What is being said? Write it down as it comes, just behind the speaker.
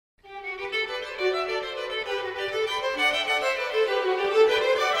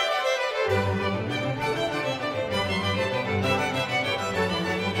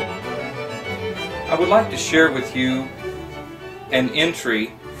would like to share with you an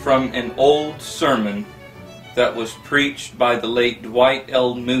entry from an old sermon that was preached by the late Dwight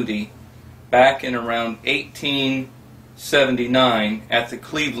L. Moody back in around 1879 at the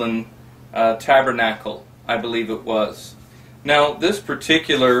Cleveland Tabernacle, I believe it was. Now, this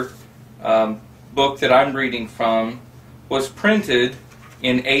particular book that I'm reading from was printed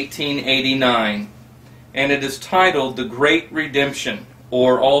in 1889, and it is titled The Great Redemption,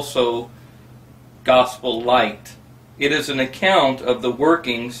 or also Gospel Light. It is an account of the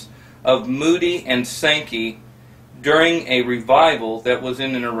workings of Moody and Sankey during a revival that was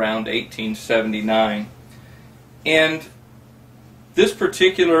in and around 1879. And this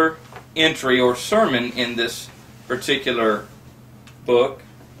particular entry or sermon in this particular book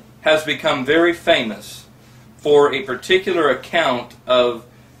has become very famous for a particular account of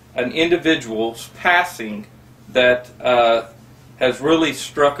an individual's passing that has really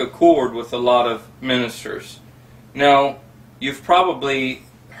struck a chord with a lot of ministers. Now, you've probably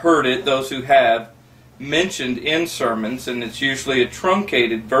heard it, those who have, mentioned in sermons, and it's usually a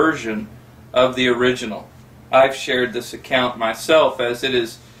truncated version of the original. I've shared this account myself, as it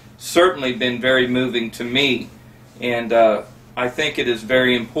has certainly been very moving to me, and I think it is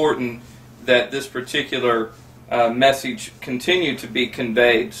very important that this particular message continue to be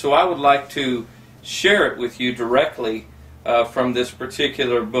conveyed. So I would like to share it with you directly from this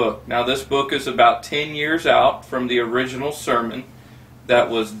particular book. Now, this book is about 10 years out from the original sermon that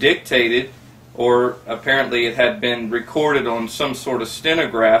was dictated, or apparently it had been recorded on some sort of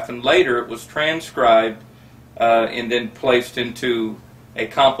stenograph, and later it was transcribed and then placed into a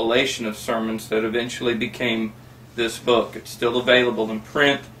compilation of sermons that eventually became this book. It's still available in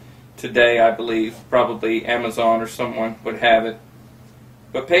print today, I believe. Probably Amazon or someone would have it.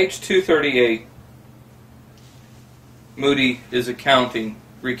 But page 238, Moody is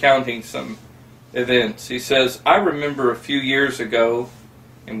recounting some events. He says, "I remember a few years ago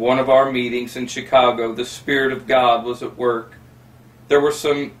in one of our meetings in Chicago, the Spirit of God was at work. There were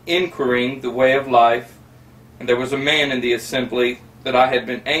some inquiring the way of life, and there was a man in the assembly that I had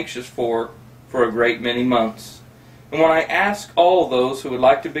been anxious for a great many months. And when I asked all those who would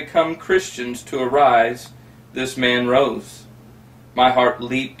like to become Christians to arise, this man rose. My heart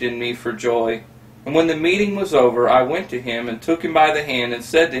leaped in me for joy. And when the meeting was over, I went to him and took him by the hand and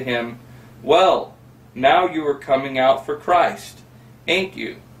said to him, 'Well, now you are coming out for Christ, ain't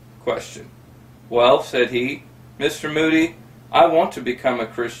you?' Question. 'Well,' said he, 'Mr. Moody, I want to become a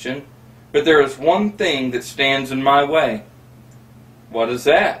Christian, but there is one thing that stands in my way.' 'What is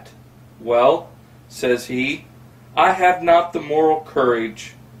that?' 'Well,' says he, 'I have not the moral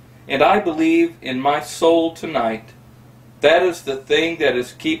courage, and I believe in my soul tonight that is the thing that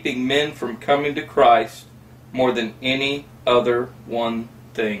is keeping men from coming to Christ more than any other one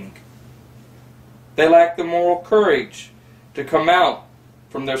thing. They lack the moral courage to come out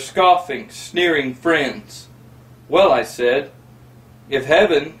from their scoffing, sneering friends.' 'Well,' I said, 'if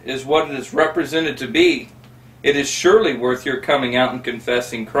heaven is what it is represented to be, it is surely worth your coming out and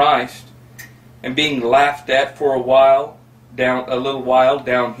confessing Christ, and being laughed at for a little while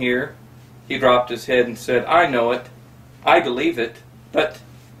down here.' He dropped his head and said, 'I know it. I believe it. But,'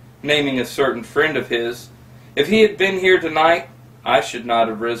 naming a certain friend of his, 'if he had been here tonight, I should not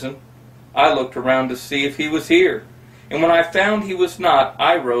have risen. I looked around to see if he was here, and when I found he was not,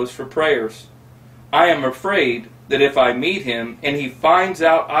 I rose for prayers. I am afraid that if I meet him and he finds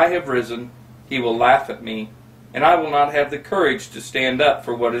out I have risen, he will laugh at me, and I will not have the courage to stand up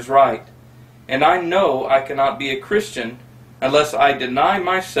for what is right. And I know I cannot be a Christian unless I deny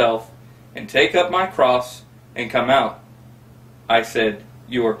myself and take up my cross and come out.' I said,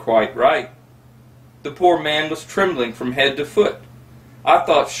 'You are quite right.' The poor man was trembling from head to foot. I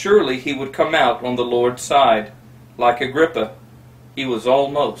thought surely he would come out on the Lord's side, like Agrippa. He was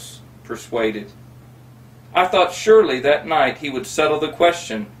almost persuaded. I thought surely that night he would settle the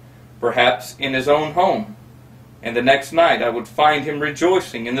question, perhaps in his own home, and the next night I would find him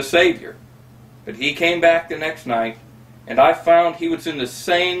rejoicing in the Savior. But he came back the next night, and I found he was in the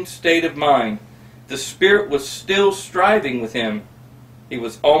same state of mind. The Spirit was still striving with him. He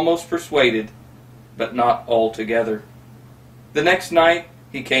was almost persuaded, but not altogether. The next night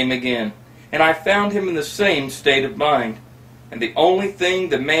he came again, and I found him in the same state of mind, and the only thing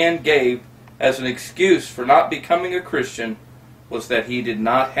the man gave as an excuse for not becoming a Christian was that he did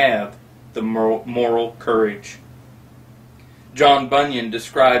not have the moral courage." John Bunyan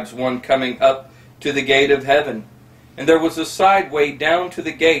describes one coming up to the gate of heaven, and there was a side way down to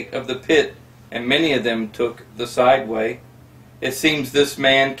the gate of the pit, and many of them took the side way. It seems this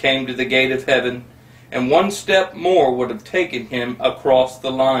man came to the gate of heaven, and one step more would have taken him across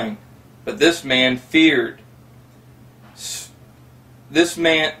the line. But this man feared. This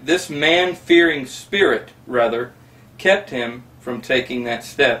man fearing spirit, rather, kept him from taking that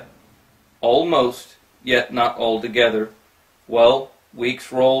step. Almost, yet not altogether. Well,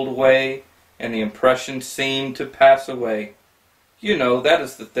 weeks rolled away, and the impression seemed to pass away. You know, that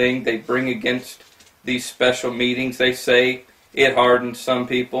is the thing they bring against these special meetings. They say it hardens some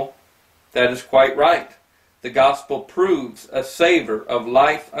people. That is quite right. The gospel proves a savor of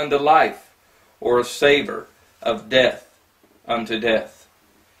life unto life, or a savor of death unto death.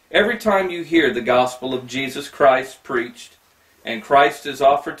 Every time you hear the gospel of Jesus Christ preached, and Christ is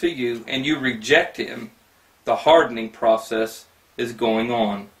offered to you, and you reject Him, the hardening process is going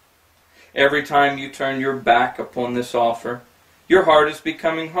on. Every time you turn your back upon this offer, your heart is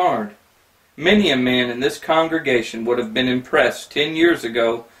becoming hard. Many a man in this congregation would have been impressed 10 years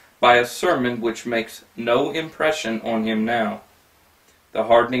ago by a sermon which makes no impression on him now. The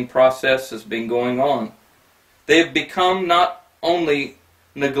hardening process has been going on. They have become not only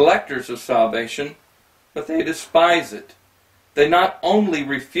neglectors of salvation, but they despise it. They not only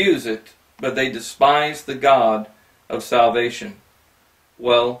refuse it, but they despise the God of salvation.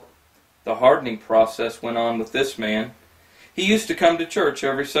 Well, the hardening process went on with this man. He used to come to church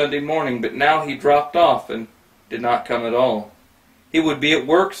every Sunday morning, but now he dropped off and did not come at all. He would be at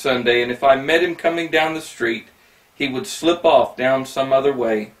work Sunday, and if I met him coming down the street, he would slip off down some other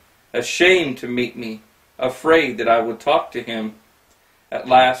way, ashamed to meet me, afraid that I would talk to him. At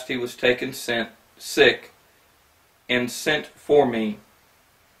last he was taken sick and sent for me.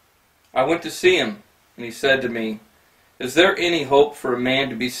 I went to see him, and he said to me, "Is there any hope for a man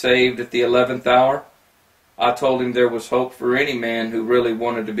to be saved at the 11th hour?" I told him there was hope for any man who really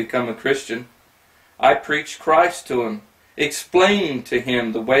wanted to become a Christian. I preached Christ to him, explained to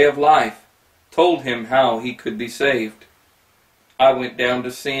him the way of life, told him how he could be saved. I went down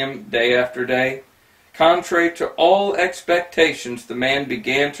to see him day after day. Contrary to all expectations, the man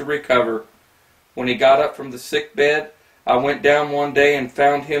began to recover. When he got up from the sick bed, I went down one day and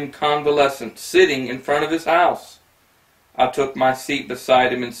found him convalescent, sitting in front of his house. I took my seat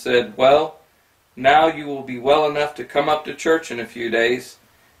beside him and said, "Well, now you will be well enough to come up to church in a few days,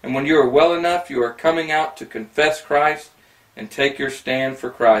 and when you are well enough, you are coming out to confess Christ and take your stand for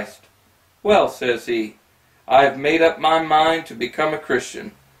Christ." "Well," says he, "I have made up my mind to become a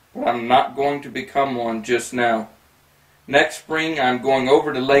Christian, but I'm not going to become one just now. Next spring I'm going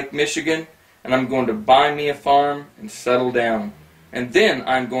over to Lake Michigan, and I'm going to buy me a farm and settle down, and then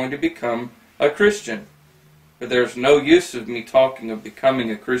I'm going to become a Christian. But there's no use of me talking of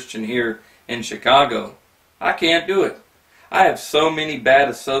becoming a Christian here in Chicago. I can't do it. I have so many bad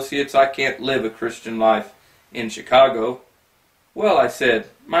associates I can't live a Christian life in Chicago." "Well," I said,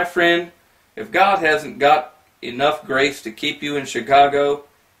 "my friend, if God hasn't got enough grace to keep you in Chicago,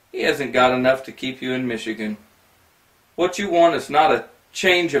 He hasn't got enough to keep you in Michigan. What you want is not a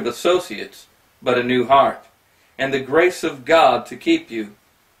change of associates, but a new heart, and the grace of God to keep you.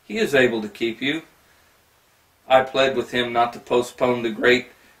 He is able to keep you." I pled with him not to postpone the great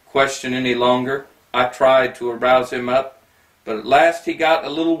question any longer. I tried to arouse him up, but at last he got a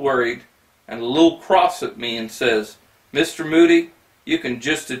little worried and a little cross at me and says, "Mr. Moody, you can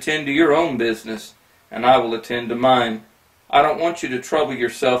just attend to your own business, and I will attend to mine. I don't want you to trouble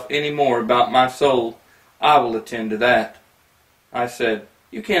yourself any more about my soul. I will attend to that." I said,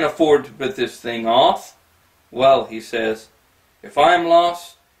 "You can't afford to put this thing off." "Well," he says, "if I am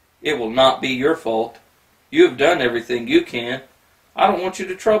lost, it will not be your fault. You have done everything you can. I don't want you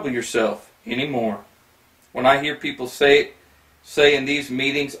to trouble yourself any more." When I hear people say in these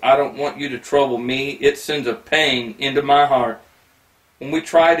meetings, "I don't want you to trouble me," it sends a pang into my heart. When we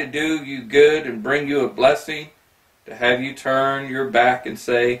try to do you good and bring you a blessing, to have you turn your back and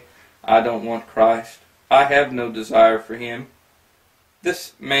say, "I don't want Christ. I have no desire for Him."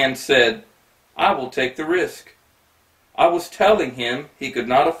 This man said, "I will take the risk." I was telling him he could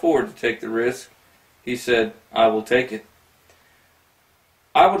not afford to take the risk. He said, "I will take it."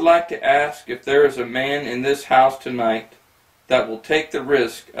 I would like to ask if there is a man in this house tonight that will take the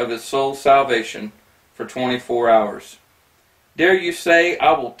risk of his soul's salvation for 24 hours. Dare you say,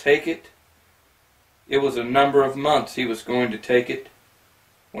 "I will take it"? It was a number of months he was going to take it.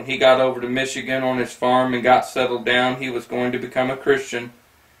 When he got over to Michigan on his farm and got settled down, he was going to become a Christian.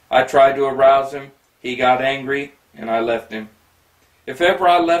 I tried to arouse him. He got angry, and I left him. If ever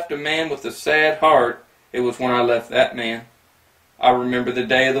I left a man with a sad heart, it was when I left that man. I remember the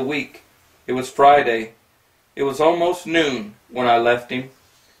day of the week. It was Friday. It was almost noon when I left him.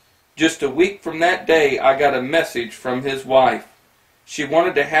 Just a week from that day, I got a message from his wife. She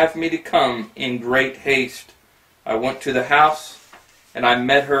wanted to have me to come in great haste. I went to the house, and I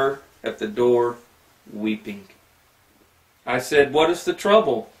met her at the door, weeping. I said, "What is the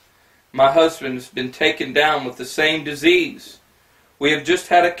trouble?" "My husband has been taken down with the same disease. We have just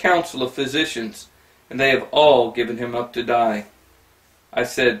had a council of physicians, and they have all given him up to die." I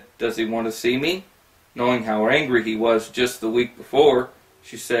said, "Does he want to see me?" Knowing how angry he was just the week before,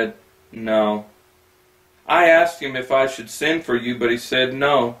 she said, "No." I asked him if I should send for you, but he said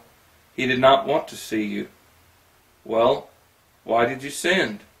no. He did not want to see you. "Well, why did you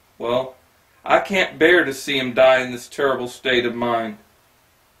send?" "Well, I can't bear to see him die in this terrible state of mind."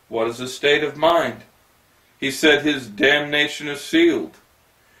 "What is a state of mind?" "He said his damnation is sealed,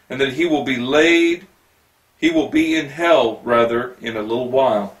 and that he will be in hell, rather, in a little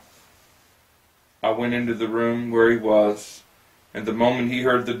while." I went into the room where he was, and the moment he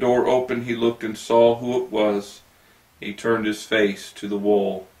heard the door open, he looked and saw who it was. He turned his face to the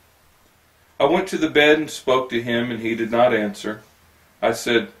wall. I went to the bed and spoke to him, and he did not answer. I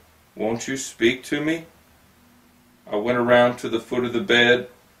said, "Won't you speak to me?" I went around to the foot of the bed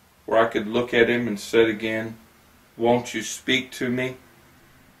where I could look at him and said again, "Won't you speak to me?"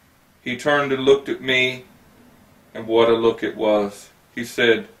 He turned and looked at me, and what a look it was. He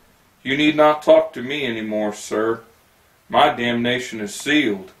said, "You need not talk to me any more, sir. My damnation is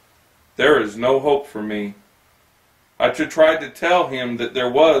sealed. There is no hope for me." I tried to tell him that there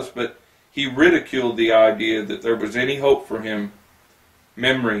was, but he ridiculed the idea that there was any hope for him.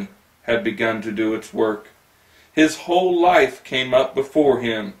 Memory had begun to do its work. His whole life came up before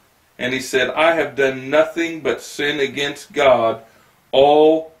him, and he said, "I have done nothing but sin against God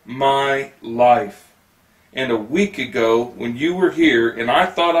all my life. And a week ago, when you were here and I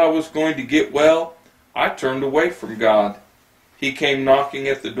thought I was going to get well, I turned away from God. He came knocking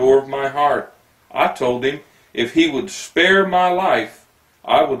at the door of my heart. I told him if he would spare my life,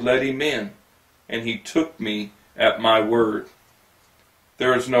 I would let him in. And he took me at my word.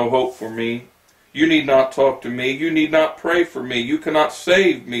 There is no hope for me. You need not talk to me. You need not pray for me. You cannot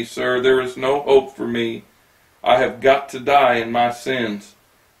save me, sir. There is no hope for me. I have got to die in my sins.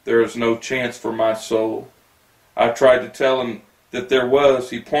 There is no chance for my soul." I tried to tell him that there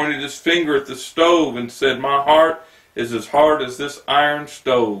was. He pointed his finger at the stove and said, "My heart is as hard as this iron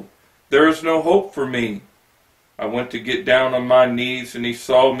stove. There is no hope for me." I went to get down on my knees, and he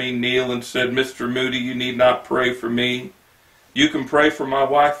saw me kneel and said, "Mr. Moody, you need not pray for me. You can pray for my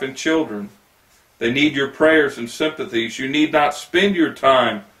wife and children. They need your prayers and sympathies. You need not spend your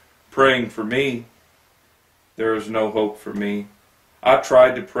time praying for me." There is no hope for me. I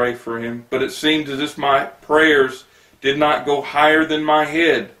tried to pray for him, but it seemed as if my prayers did not go higher than my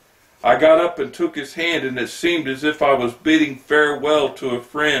head. I got up and took his hand, and it seemed as if I was bidding farewell to a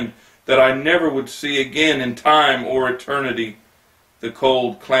friend that I never would see again in time or eternity. The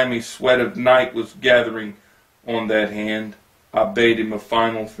cold, clammy sweat of night was gathering on that hand. I bade him a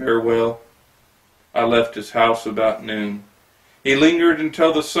final farewell. I left his house about noon. He lingered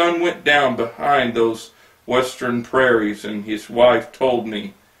until the sun went down behind those western prairies, and his wife told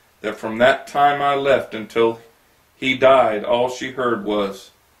me that from that time I left until he died, all she heard was,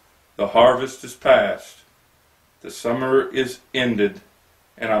 "The harvest is past, the summer is ended,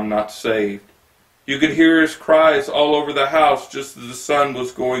 and I'm not saved." You could hear his cries all over the house just as the sun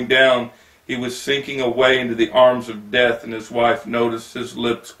was going down. He was sinking away into the arms of death, and his wife noticed his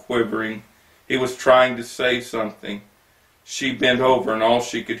lips quivering. He was trying to say something. She bent over, and all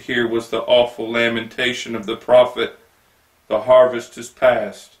she could hear was the awful lamentation of the prophet. "The harvest is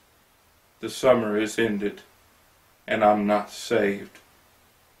past, the summer is ended, and I'm not saved."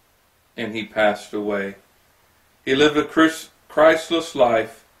 And he passed away. He lived a Christless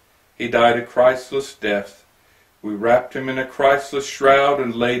life. He died a Christless death. We wrapped him in a Christless shroud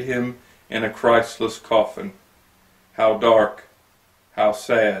and laid him in a Christless coffin. How dark, how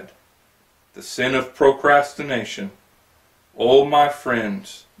sad, the sin of procrastination. Oh, my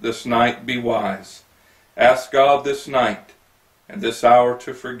friends, this night be wise. Ask God this night and this hour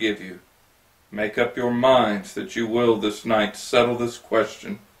to forgive you. Make up your minds that you will this night settle this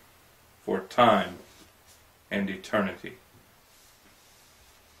question for time and eternity.